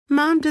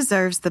Mom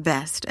deserves the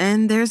best,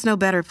 and there's no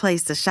better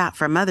place to shop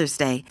for Mother's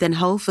Day than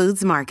Whole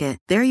Foods Market.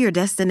 They're your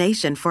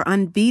destination for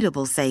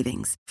unbeatable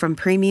savings, from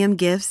premium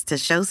gifts to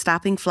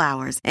show-stopping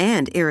flowers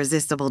and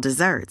irresistible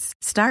desserts.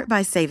 Start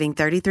by saving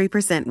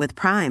 33% with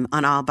Prime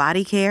on all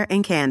body care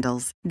and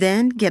candles.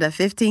 Then get a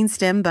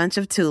 15-stem bunch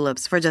of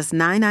tulips for just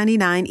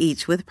 $9.99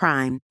 each with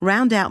Prime.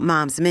 Round out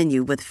Mom's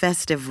menu with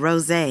festive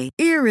rosé,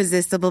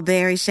 irresistible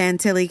berry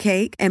chantilly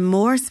cake, and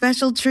more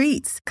special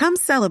treats. Come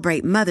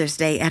celebrate Mother's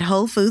Day at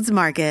Whole Foods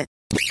Market.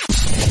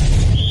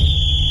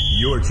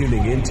 You're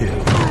tuning into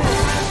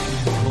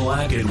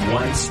Black and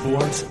White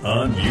Sports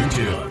on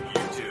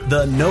YouTube.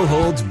 The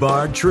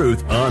no-holds-barred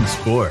truth on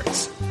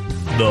sports.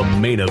 The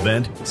main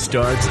event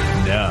starts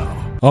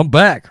now. I'm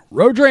back.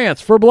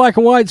 Rodrance for Black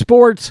and White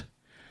Sports.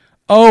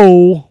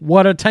 Oh,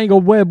 what a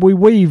tangled web we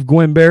weave,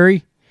 Gwen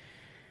Berry,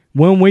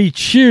 when we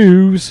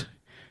choose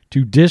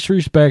to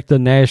disrespect the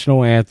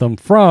national anthem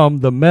from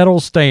the medal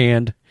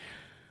stand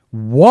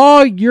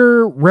while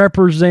you're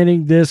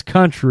representing this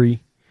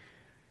country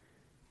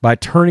by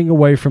turning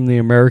away from the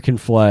American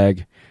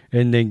flag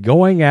and then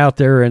going out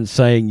there and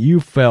saying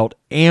you felt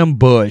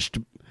ambushed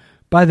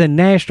by the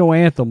national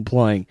anthem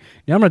playing.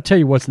 Now, I'm going to tell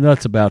you what's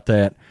nuts about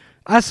that.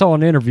 I saw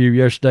an interview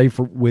yesterday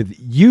with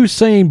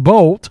Usain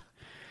Bolt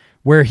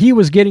where he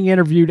was getting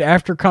interviewed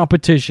after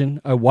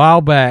competition a while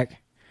back.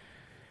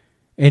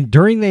 And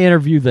during the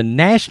interview, the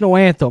national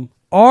anthem,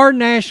 our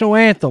national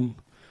anthem,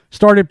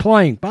 started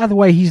playing. By the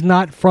way, he's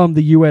not from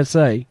the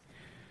USA.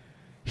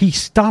 He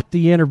stopped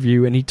the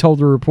interview and he told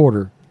the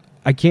reporter,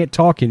 I can't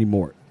talk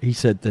anymore. He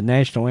said, the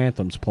national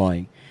anthem's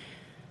playing.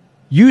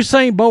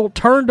 Usain Bolt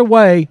turned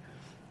away,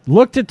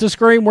 looked at the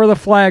screen where the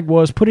flag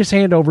was, put his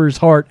hand over his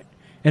heart,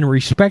 and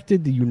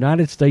respected the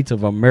United States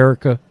of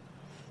America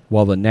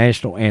while the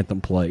national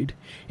anthem played.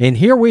 And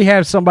here we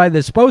have somebody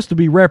that's supposed to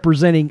be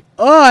representing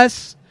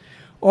us,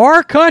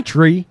 our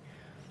country,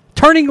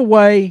 turning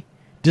away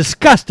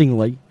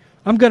disgustingly.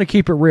 I'm going to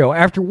keep it real.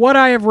 After what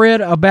I have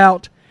read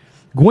about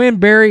Gwen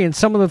Berry and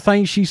some of the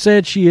things she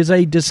said, she is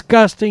a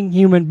disgusting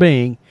human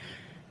being.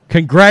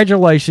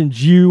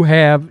 Congratulations, you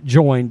have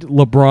joined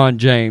LeBron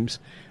James,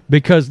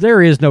 because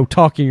there is no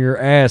talking your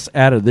ass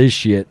out of this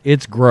shit.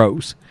 It's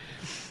gross.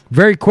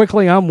 Very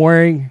quickly, I'm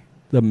wearing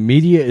the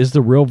Media is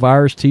the Real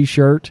Virus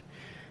t-shirt.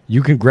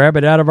 You can grab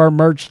it out of our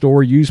merch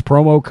store. Use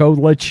promo code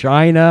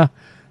LaChina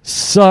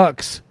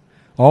Sucks,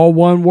 all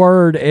one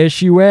word,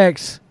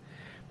 SUX,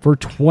 for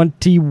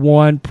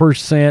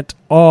 21%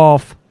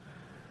 off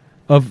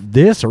of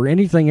this or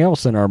anything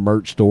else in our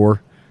merch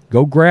store.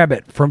 Go grab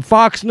it. From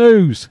Fox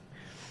News,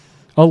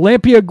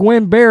 Olympia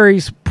Gwen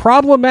Berry's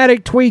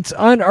problematic tweets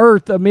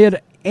unearthed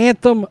amid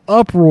anthem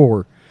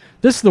uproar.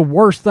 This is the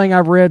worst thing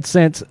I've read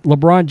since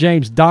LeBron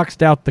James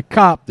doxed out the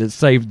cop that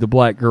saved the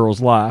black girl's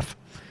life.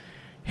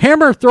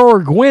 Hammer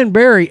thrower Gwen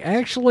Berry,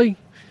 actually,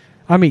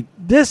 I mean,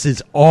 this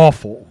is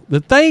awful.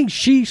 The things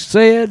she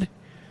said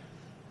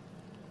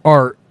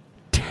are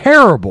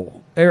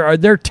terrible.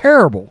 They're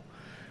terrible.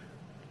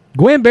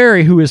 Gwen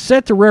Berry, who is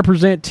set to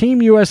represent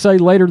Team USA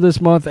later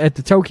this month at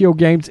the Tokyo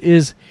Games,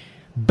 is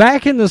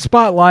back in the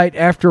spotlight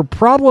after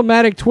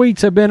problematic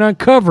tweets have been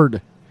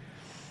uncovered.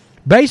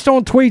 Based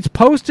on tweets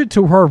posted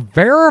to her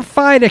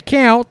verified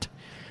account,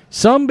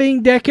 some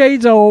being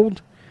decades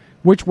old,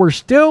 which were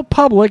still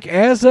public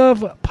as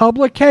of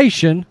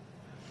publication,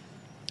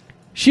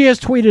 she has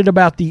tweeted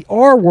about the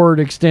R word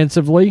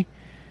extensively,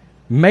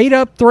 made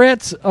up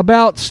threats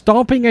about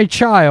stomping a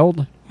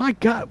child. My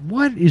God,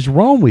 what is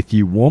wrong with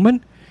you,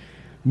 woman?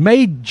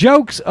 Made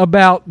jokes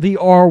about the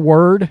R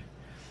word,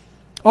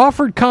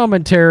 offered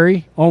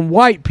commentary on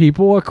white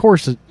people. Of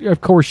course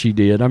she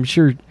did. I'm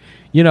sure,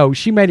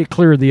 she made it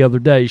clear the other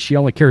day she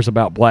only cares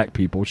about black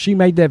people. She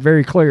made that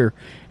very clear.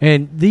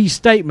 And these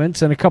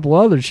statements and a couple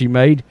others she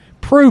made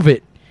prove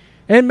it.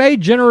 And made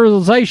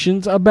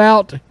generalizations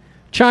about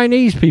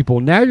Chinese people.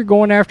 Now you're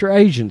going after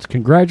Asians.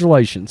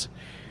 Congratulations.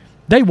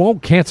 They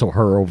won't cancel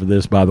her over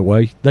this, by the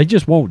way. They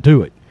just won't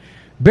do it.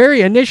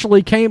 Berry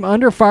initially came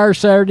under fire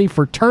Saturday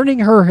for turning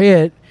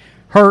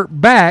her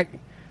back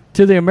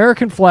to the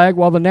American flag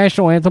while the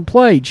national anthem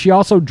played. She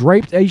also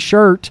draped a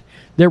shirt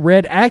that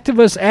read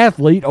activist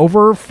athlete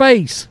over her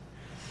face.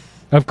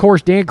 Of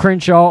course, Dan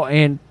Crenshaw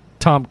and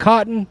Tom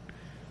Cotton,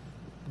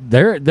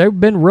 they've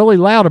been really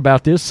loud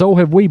about this. So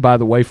have we, by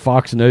the way,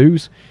 Fox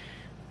News.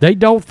 They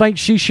don't think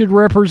she should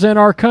represent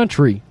our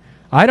country.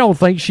 I don't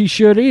think she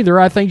should either.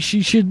 I think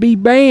she should be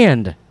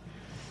banned.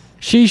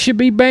 She should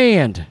be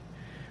banned.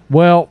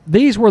 Well,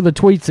 these were the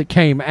tweets that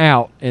came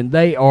out, and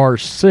they are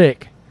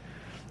sick.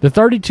 The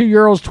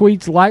 32-year-old's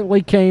tweets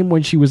likely came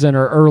when she was in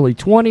her early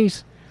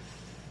 20s.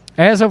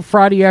 As of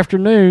Friday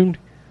afternoon,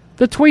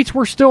 the tweets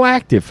were still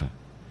active.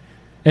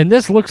 And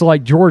this looks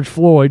like George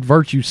Floyd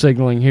virtue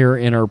signaling here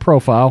in her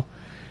profile.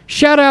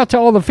 Shout out to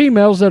all the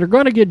females that are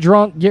going to get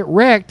drunk, get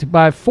wrecked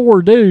by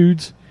 4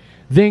 dudes,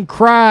 then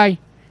cry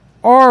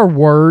R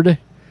word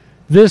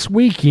this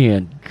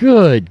weekend.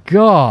 Good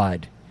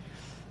God.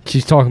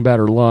 She's talking about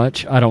her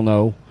lunch. I don't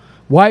know.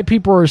 White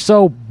people are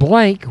so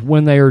blank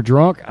when they are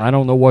drunk. I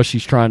don't know what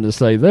she's trying to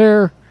say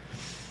there.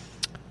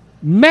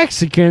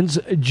 Mexicans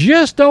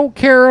just don't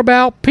care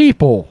about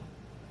people.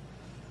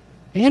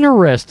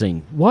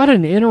 Interesting. What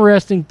an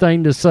interesting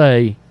thing to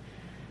say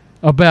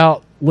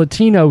about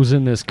Latinos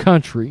in this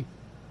country.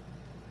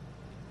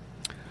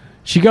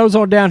 She goes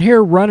on down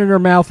here running her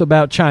mouth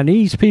about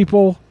Chinese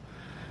people,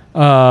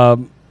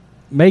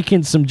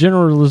 making some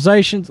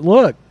generalizations.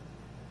 Look,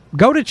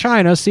 go to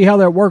China, see how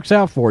that works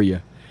out for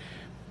you.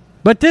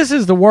 But this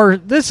is the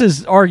worst. This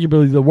is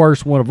arguably the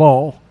worst one of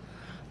all.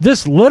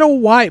 This little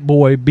white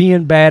boy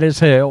being bad as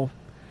hell.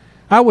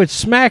 I would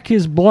smack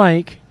his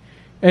blank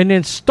and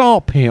then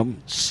stomp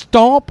him.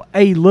 Stomp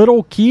a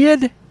little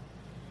kid?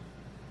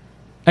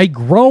 A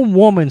grown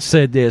woman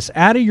said this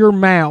out of your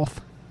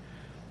mouth.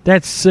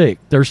 That's sick.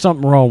 There's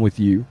something wrong with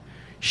you.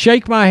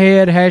 Shake my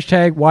head,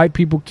 hashtag white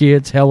people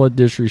kids, hella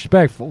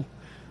disrespectful.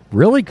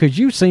 Really? Because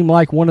you seem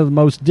like one of the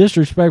most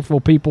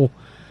disrespectful people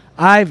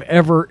I've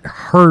ever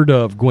heard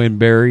of, Gwen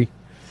Berry.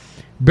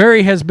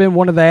 Berry has been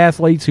one of the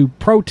athletes who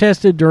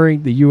protested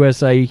during the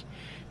USA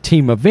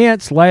team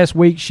events. Last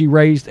week, she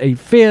raised a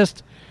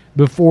fist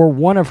before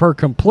one of her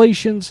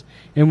completions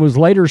and was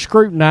later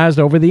scrutinized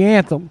over the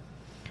anthem.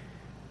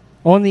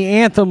 On the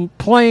anthem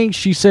playing,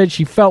 she said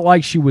she felt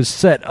like she was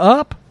set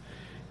up.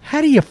 How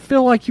do you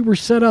feel like you were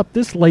set up?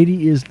 This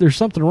lady there's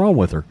something wrong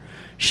with her.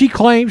 She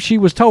claims she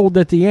was told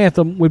that the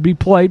anthem would be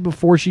played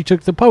before she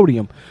took the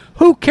podium.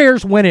 Who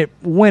cares when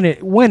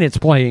it's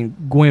playing,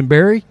 Gwen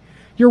Berry?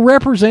 You're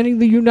representing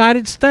the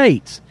United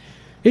States.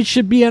 It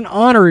should be an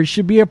honor. It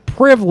should be a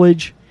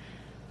privilege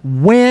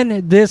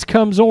when this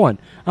comes on.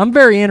 I'm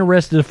very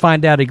interested to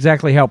find out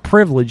exactly how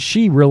privileged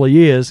she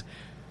really is,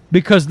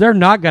 because they're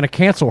not going to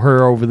cancel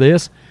her over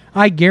this.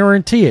 I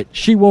guarantee it.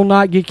 She will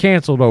not get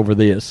canceled over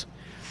this.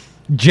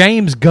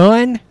 James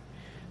Gunn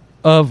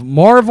of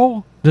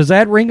Marvel, does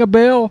that ring a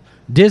bell?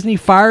 Disney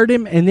fired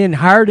him and then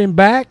hired him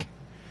back?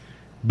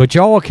 But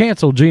y'all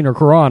canceled Gina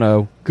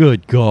Carano.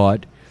 Good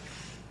God.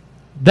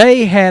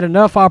 They had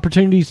enough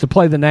opportunities to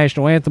play the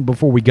national anthem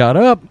before we got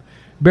up.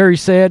 Berry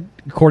said,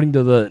 according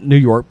to the New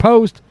York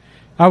Post,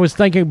 I was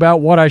thinking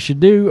about what I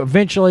should do.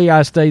 Eventually,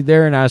 I stayed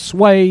there and I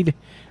swayed.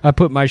 I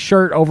put my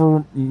shirt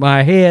over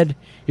my head.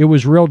 It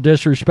was real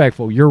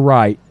disrespectful. You're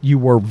right. You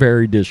were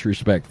very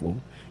disrespectful.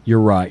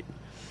 You're right.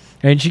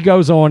 And she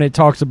goes on and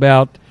talks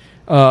about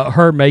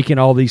her making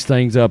all these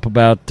things up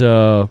about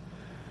the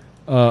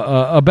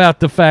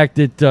fact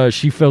that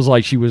she feels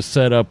like she was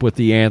set up with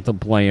the anthem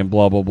playing,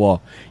 blah, blah, blah.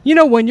 You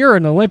know, when you're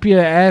an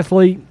Olympia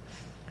athlete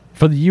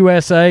for the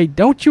USA,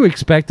 don't you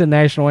expect the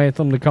national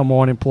anthem to come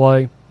on and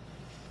play?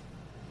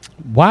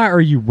 Why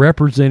are you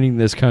representing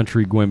this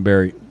country, Gwen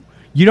Berry?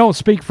 You don't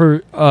speak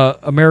for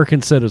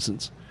American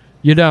citizens.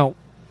 You don't.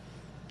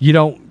 You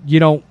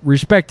don't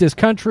respect this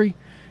country.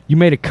 You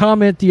made a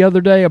comment the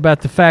other day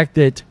about the fact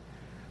that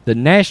the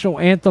national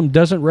anthem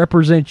doesn't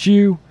represent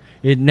you.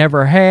 It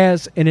never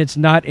has, and it's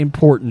not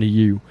important to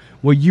you.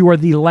 Well, you are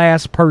the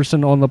last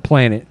person on the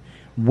planet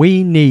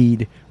we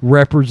need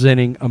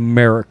representing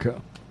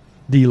America.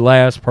 The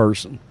last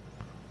person.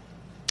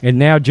 And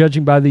now,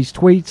 judging by these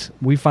tweets,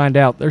 we find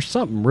out there's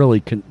something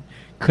really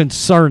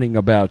concerning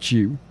about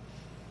you.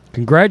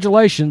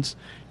 Congratulations.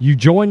 You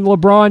joined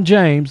LeBron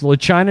James,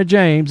 LaChina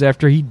James,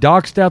 after he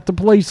doxed out the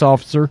police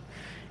officer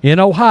in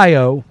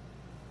Ohio.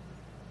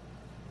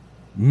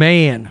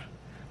 Man,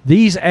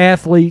 these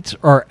athletes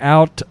are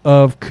out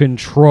of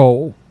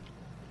control.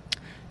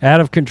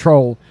 Out of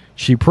control.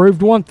 She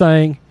proved one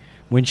thing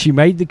when she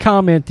made the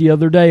comment the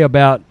other day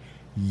about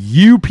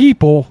you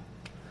people.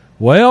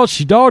 Well,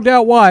 she dogged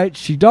out whites,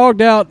 she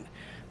dogged out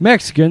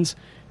Mexicans,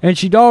 and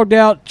she dogged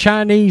out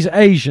Chinese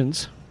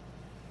Asians.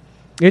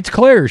 It's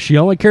clear she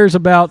only cares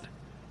about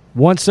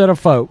one set of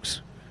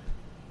folks,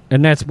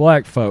 and that's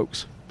black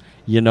folks.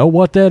 You know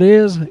what that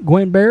is,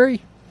 Gwen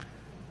Berry?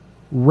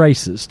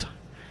 Racist.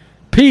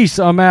 Peace.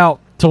 I'm out.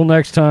 Till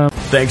next time.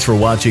 Thanks for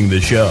watching the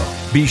show.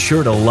 Be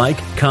sure to like,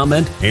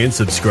 comment, and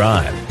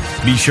subscribe.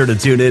 Be sure to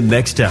tune in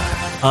next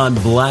time on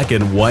Black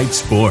and White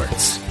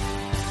Sports.